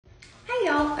Hi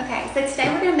y'all. Okay, so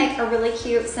today we're gonna make a really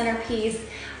cute centerpiece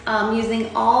using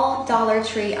all Dollar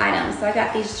Tree items. So I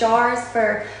got these jars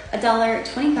for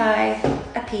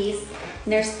 $1.25 a piece,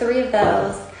 and there's 3 of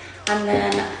those. And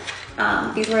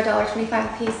then these were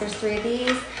 $1.25 a piece. There's 3 of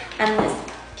these, and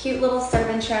this cute little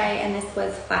serving tray, and this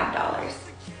was $5.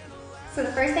 So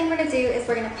the first thing we're gonna do is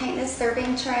we're gonna paint this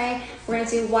serving tray. We're gonna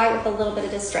do white with a little bit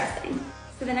of distressing.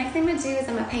 So the next thing I'm gonna do is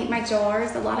I'm gonna paint my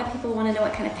jars. A lot of people wanna know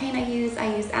what kind of paint I use.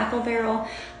 I use Apple Barrel.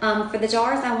 For the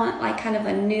jars, I want like kind of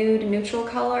a nude, neutral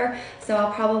color. So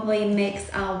I'll probably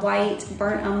mix white,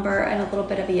 burnt umber, and a little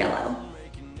bit of yellow.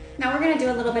 Now we're gonna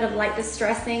do a little bit of light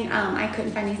distressing. I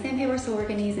couldn't find any sandpaper, so we're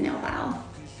gonna use a nail file.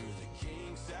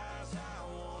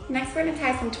 Next, we're gonna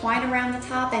tie some twine around the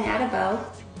top and add a bow.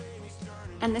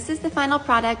 And this is the final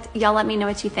product. Y'all let me know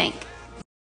what you think.